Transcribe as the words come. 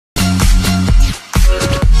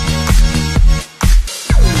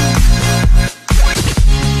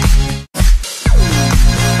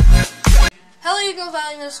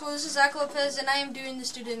Middle School. This is Zach Lopez, and I am doing the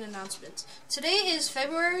student announcements. Today is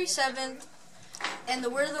February 7th, and the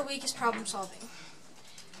word of the week is problem solving.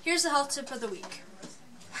 Here's the health tip of the week.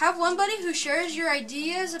 Have one buddy who shares your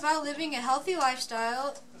ideas about living a healthy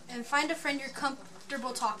lifestyle, and find a friend you're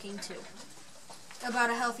comfortable talking to about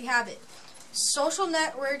a healthy habit. Social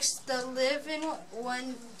networks that live in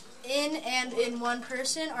one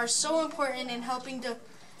person are so important in helping to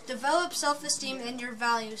develop self-esteem in your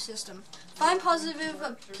value system. Find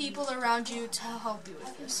positive people around you to help you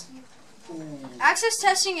with this. Access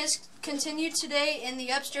testing is continued today in the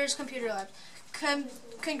upstairs computer lab.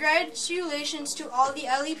 Congratulations to all the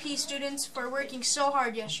LEP students for working so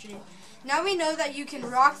hard yesterday. Now we know that you can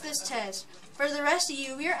rock this test. For the rest of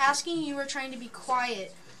you, we are asking you are trying to be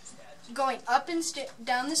quiet, going up and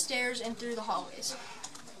down the stairs and through the hallways.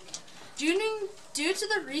 Due to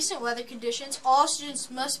the recent weather conditions, all students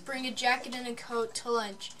must bring a jacket and a coat to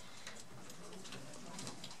lunch,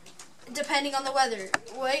 depending on the weather.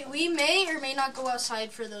 We may or may not go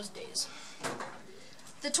outside for those days.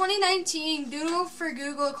 The 2019 Doodle for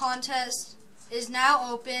Google contest is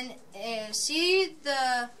now open. See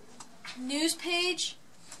the news page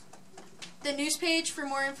for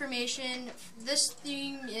more information. This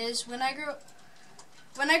theme is when I grow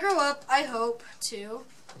up, I hope to.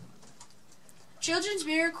 Children's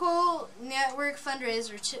Miracle Network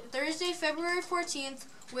fundraiser, Thursday, February 14th.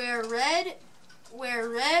 Wear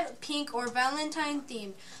red, pink, or Valentine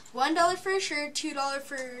themed. $1 for a shirt, $2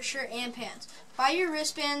 for a shirt and pants. Buy your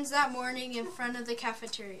wristbands that morning in front of the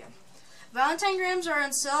cafeteria. Valentine grams are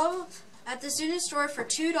on sale at the student store for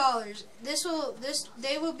 $2.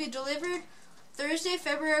 They will be delivered Thursday,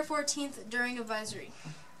 February 14th during advisory.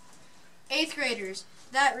 8th graders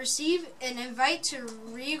that receive an invite to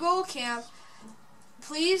Regal Camp,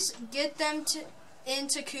 please get them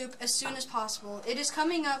into COOP as soon as possible. It is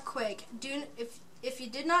coming up quick. If you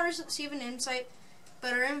did not receive an invite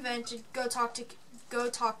but are invited, go talk to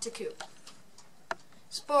COOP.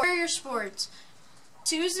 Sports.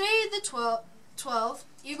 Tuesday the 12th,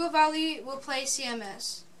 Eagle Valley will play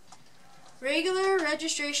CMS. Regular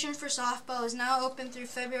registration for softball is now open through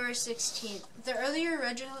February 16th. The earlier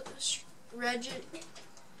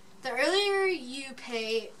you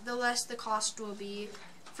pay, the less the cost will be.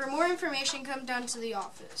 For more information, come down to the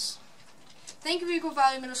office. Thank you, Eagle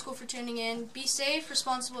Valley Middle School, for tuning in. Be safe,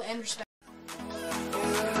 responsible, and respectful.